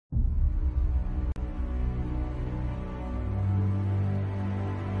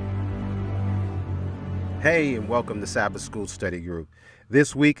Hey, and welcome to Sabbath School Study Group.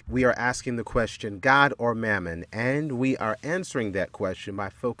 This week, we are asking the question, God or Mammon? And we are answering that question by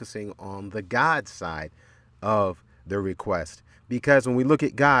focusing on the God side of the request. Because when we look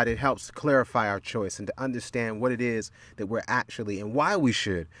at God, it helps clarify our choice and to understand what it is that we're actually and why we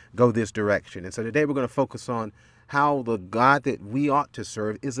should go this direction. And so today we're going to focus on how the God that we ought to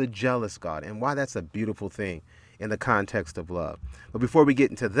serve is a jealous God and why that's a beautiful thing in the context of love. But before we get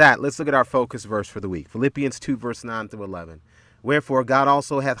into that, let's look at our focus verse for the week. Philippians 2, verse 9 through 11. Wherefore God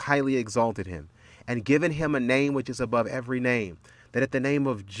also hath highly exalted him, and given him a name which is above every name, that at the name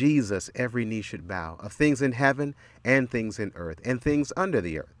of Jesus every knee should bow, of things in heaven and things in earth and things under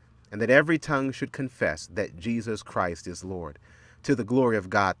the earth, and that every tongue should confess that Jesus Christ is Lord, to the glory of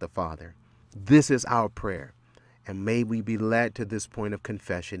God the Father. This is our prayer, and may we be led to this point of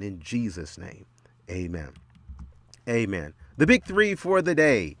confession in Jesus' name. Amen. Amen. The big three for the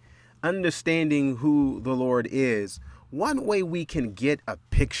day: understanding who the Lord is. One way we can get a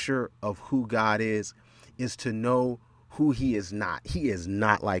picture of who God is to know who he is not. He is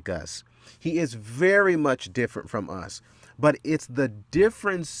not like us. He is very much different from us, but it's the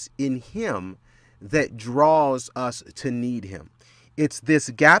difference in him that draws us to need him. It's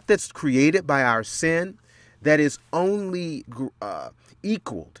this gap that's created by our sin that is only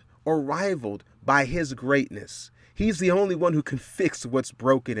equaled or rivaled by his greatness. He's the only one who can fix what's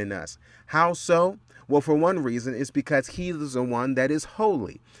broken in us. How so? Well, for one reason, it's because he is the one that is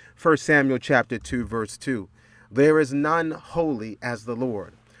holy. 1 Samuel chapter 2, verse 2. There is none holy as the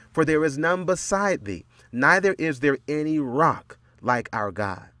Lord, for there is none beside thee, neither is there any rock like our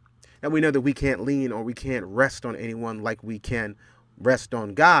God. Now we know that we can't lean or we can't rest on anyone like we can rest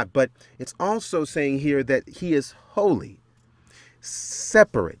on God, but it's also saying here that he is holy,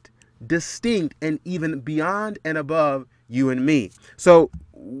 separate, distinct, and even beyond and above you and me. So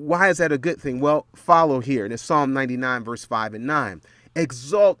why is that a good thing? Well, follow here. And it's Psalm 99, verse 5 and 9.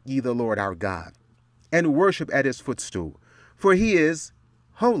 Exalt ye the Lord our God, and worship at his footstool, for he is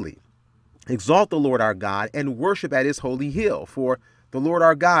holy. Exalt the Lord our God, and worship at his holy hill, for the Lord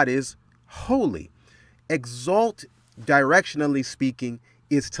our God is holy. Exalt, directionally speaking,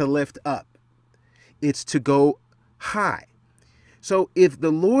 is to lift up. It's to go high. So if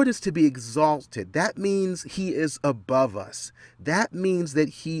the Lord is to be exalted, that means he is above us. That means that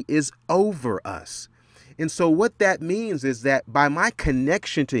he is over us. And so what that means is that by my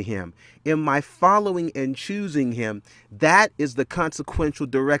connection to him, in my following and choosing him, that is the consequential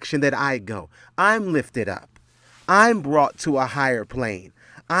direction that I go. I'm lifted up. I'm brought to a higher plane.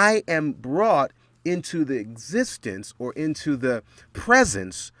 I am brought into the existence or into the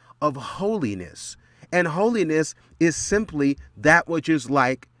presence of holiness. And holiness is simply that which is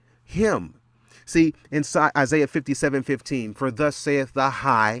like him. See, in Isaiah 57:15, for thus saith the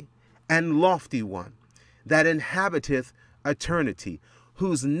high and lofty one, that inhabiteth eternity,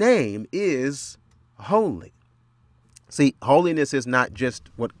 whose name is holy. See, holiness is not just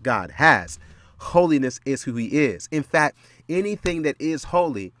what God has. Holiness is who he is. In fact, anything that is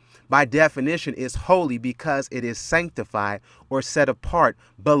holy, by definition, is holy because it is sanctified or set apart,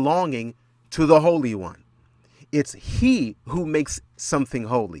 belonging to the Holy One. It's he who makes something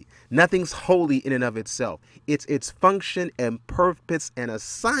holy. Nothing's holy in and of itself. It's its function and purpose and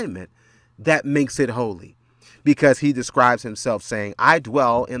assignment that makes it holy, because he describes himself saying, I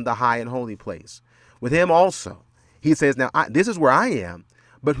dwell in the high and holy place. With him also, he says, now this is where I am,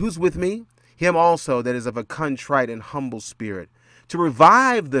 but who's with me? Him also that is of a contrite and humble spirit, to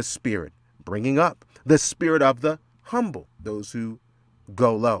revive the spirit, bringing up the spirit of the humble, those who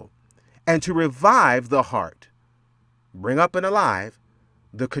go low, and to revive the heart, bring up and alive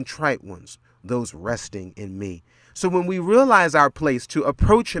the contrite ones, those resting in me. So when we realize our place to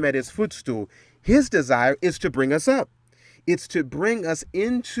approach him at his footstool, his desire is to bring us up. It's to bring us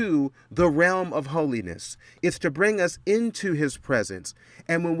into the realm of holiness. It's to bring us into his presence.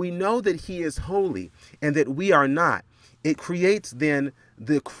 And when we know that he is holy and that we are not, it creates then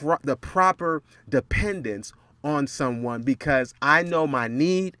the proper dependence on someone, because I know my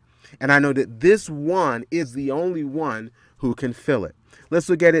need and I know that this one is the only one who can fill it. Let's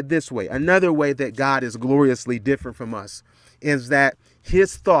look at it this way. Another way that God is gloriously different from us is that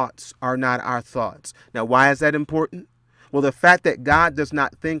his thoughts are not our thoughts. Now, why is that important? Well, the fact that God does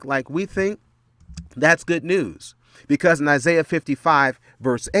not think like we think, that's good news. Because in Isaiah 55,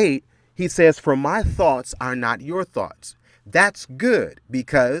 verse 8, he says, for my thoughts are not your thoughts. That's good,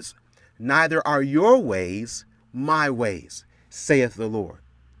 because neither are your ways my ways, saith the Lord.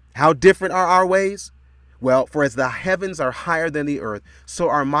 How different are our ways? Well, for as the heavens are higher than the earth, so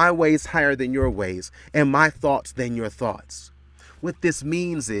are my ways higher than your ways, and my thoughts than your thoughts. What this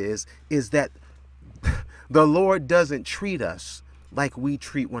means is that The Lord doesn't treat us like we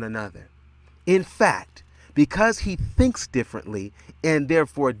treat one another. In fact, because he thinks differently and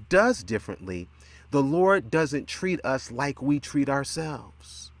therefore does differently, the Lord doesn't treat us like we treat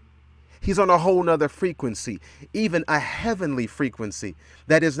ourselves. He's on a whole nother frequency, even a heavenly frequency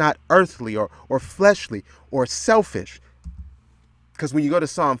that is not earthly or fleshly or selfish. Because when you go to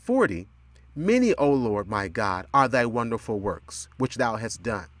Psalm 40, many, O Lord, my God, are thy wonderful works, which thou hast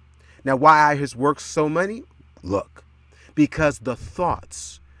done. Now, why are his works so many? Look, because the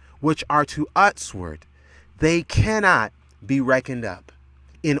thoughts which are to usward, they cannot be reckoned up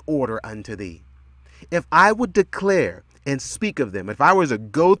in order unto thee. If I would declare and speak of them, if I was to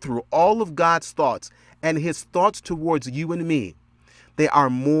go through all of God's thoughts and his thoughts towards you and me, they are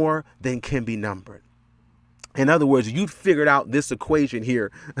more than can be numbered. In other words, you figured out this equation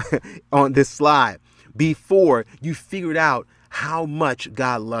here on this slide before you figured out how much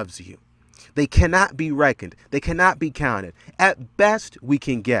God loves you. They cannot be reckoned. They cannot be counted. At best, we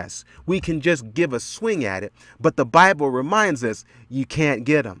can guess. We can just give a swing at it. But the Bible reminds us you can't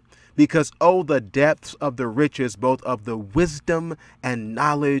get them. Because, oh, the depths of the riches, both of the wisdom and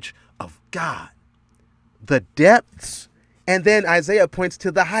knowledge of God. The depths. And then Isaiah points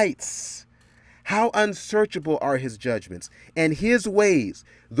to the heights. How unsearchable are his judgments and his ways.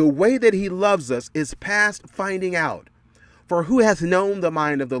 The way that he loves us is past finding out. For who hath known the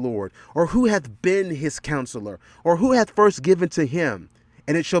mind of the Lord? Or who hath been his counselor? Or who hath first given to him?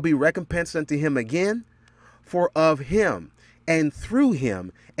 And it shall be recompensed unto him again. For of him, and through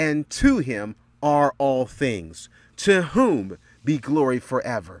him, and to him are all things, to whom be glory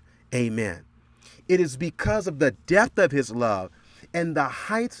forever. Amen. It is because of the depth of his love and the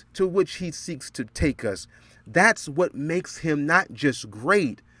heights to which he seeks to take us. That's what makes him not just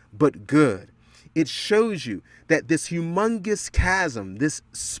great, but good. It shows you that this humongous chasm, this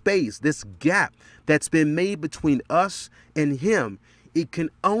space, this gap that's been made between us and him, it can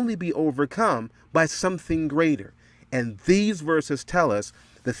only be overcome by something greater. And these verses tell us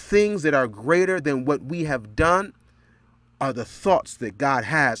the things that are greater than what we have done are the thoughts that God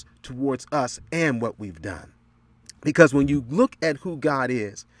has towards us and what we've done. Because when you look at who God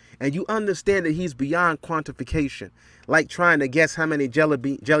is and you understand that he's beyond quantification, like trying to guess how many jelly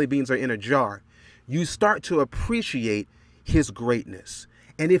beans are in a jar, you start to appreciate his greatness.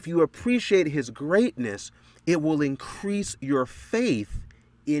 And if you appreciate his greatness, it will increase your faith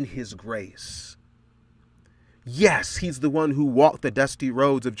in his grace. Yes, he's the one who walked the dusty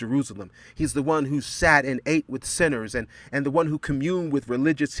roads of Jerusalem. He's the one who sat and ate with sinners and the one who communed with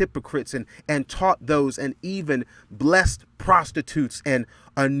religious hypocrites and taught those and even blessed prostitutes and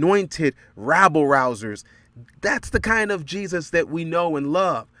anointed rabble-rousers. That's the kind of Jesus that we know and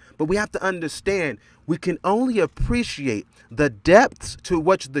love. But we have to understand we can only appreciate the depths to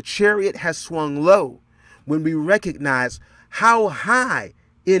which the chariot has swung low when we recognize how high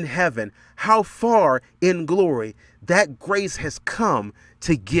in heaven, how far in glory that grace has come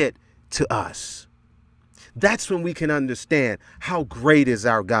to get to us. That's when we can understand how great is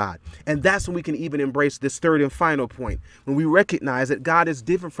our God. And that's when we can even embrace this third and final point, when we recognize that God is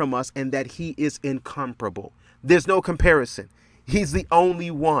different from us and that he is incomparable. There's no comparison. He's the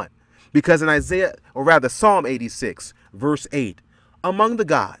only one. Because in Isaiah, or rather Psalm 86, verse 8, among the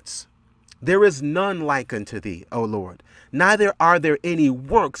gods, there is none like unto thee, O Lord. Neither are there any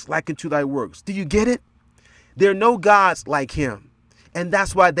works like unto thy works. Do you get it? There are no gods like him. And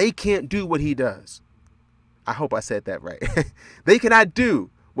that's why they can't do what he does. I hope I said that right. They cannot do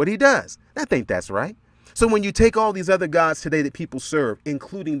what he does. I think that's right. So when you take all these other gods today that people serve,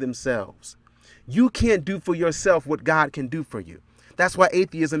 including themselves, you can't do for yourself what God can do for you. That's why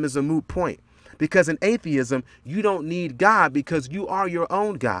atheism is a moot point. Because in atheism, you don't need God because you are your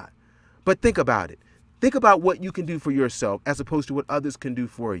own God. But think about it. Think about what you can do for yourself as opposed to what others can do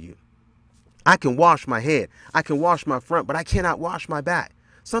for you. I can wash my head. I can wash my front, but I cannot wash my back.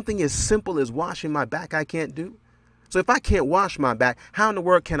 Something as simple as washing my back I can't do. So if I can't wash my back, how in the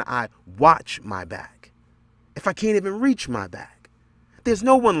world can I watch my back? If I can't even reach my back? There's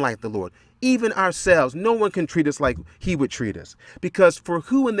no one like the Lord. Even ourselves, no one can treat us like he would treat us. Because for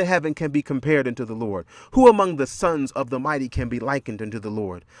who in the heaven can be compared unto the Lord? Who among the sons of the mighty can be likened unto the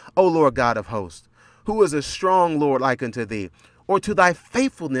Lord? O Lord God of hosts, who is a strong Lord like unto thee? Or to thy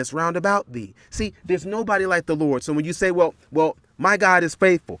faithfulness round about thee? See, there's nobody like the Lord. So when you say, well, my God is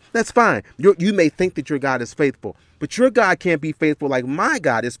faithful, that's fine. You may think that your God is faithful, but your God can't be faithful like my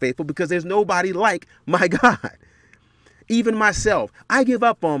God is faithful because there's nobody like my God. Even myself, I give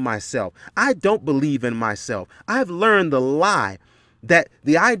up on myself. I don't believe in myself. I've learned the lie That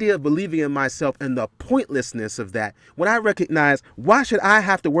the idea of believing in myself and the pointlessness of that, when I recognize, why should I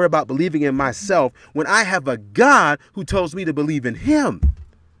have to worry about believing in myself when I have a God who tells me to believe in him?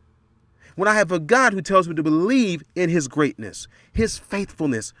 When I have a God who tells me to believe in his greatness, his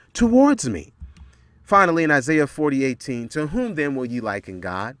faithfulness towards me. Finally, in Isaiah 40:18, to whom then will ye liken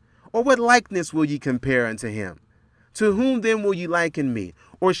God? Or what likeness will ye compare unto him? To whom then will ye liken me?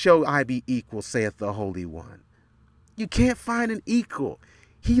 Or shall I be equal, saith the Holy One? You can't find an equal.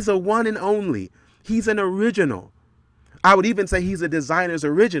 He's a one and only. He's an original. I would even say he's a designer's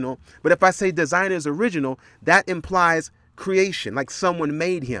original. But if I say designer's original, that implies creation, like someone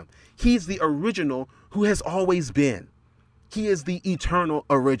made him. He's the original who has always been. He is the eternal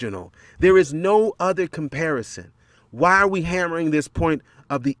original. There is no other comparison. Why are we hammering this point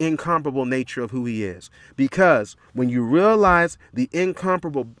of the incomparable nature of who he is? Because when you realize the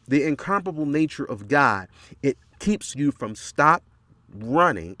incomparable nature of God, it keeps you from stop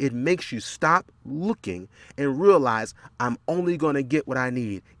running. It makes you stop looking and realize, I'm only going to get what I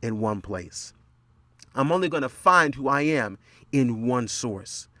need in one place. I'm only going to find who I am in one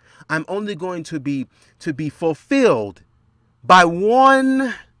source. I'm only going to be fulfilled by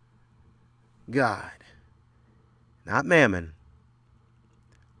one God, not Mammon,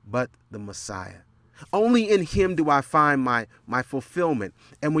 but the Messiah. Only in him do I find my fulfillment.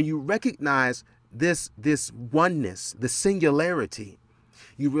 And when you recognize this oneness, the singularity,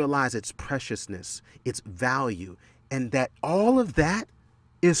 you realize its preciousness, its value, and that all of that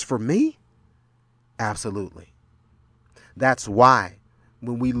is for me? Absolutely. That's why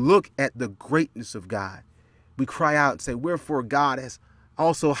when we look at the greatness of God, we cry out and say, wherefore God has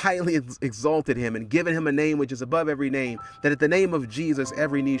also highly exalted him and given him a name which is above every name, that at the name of Jesus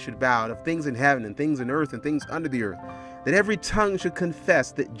every knee should bow, of things in heaven and things in earth and things under the earth, that every tongue should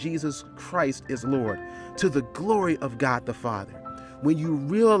confess that Jesus Christ is Lord, to the glory of God the Father. When you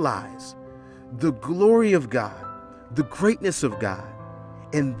realize the glory of God, the greatness of God,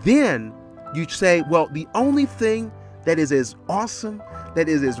 and then you say, well, the only thing that is as awesome, that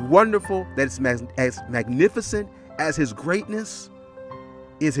is as wonderful, that is as magnificent as his greatness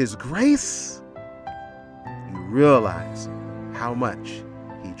is his grace, you realize how much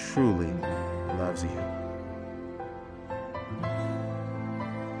he truly loves you.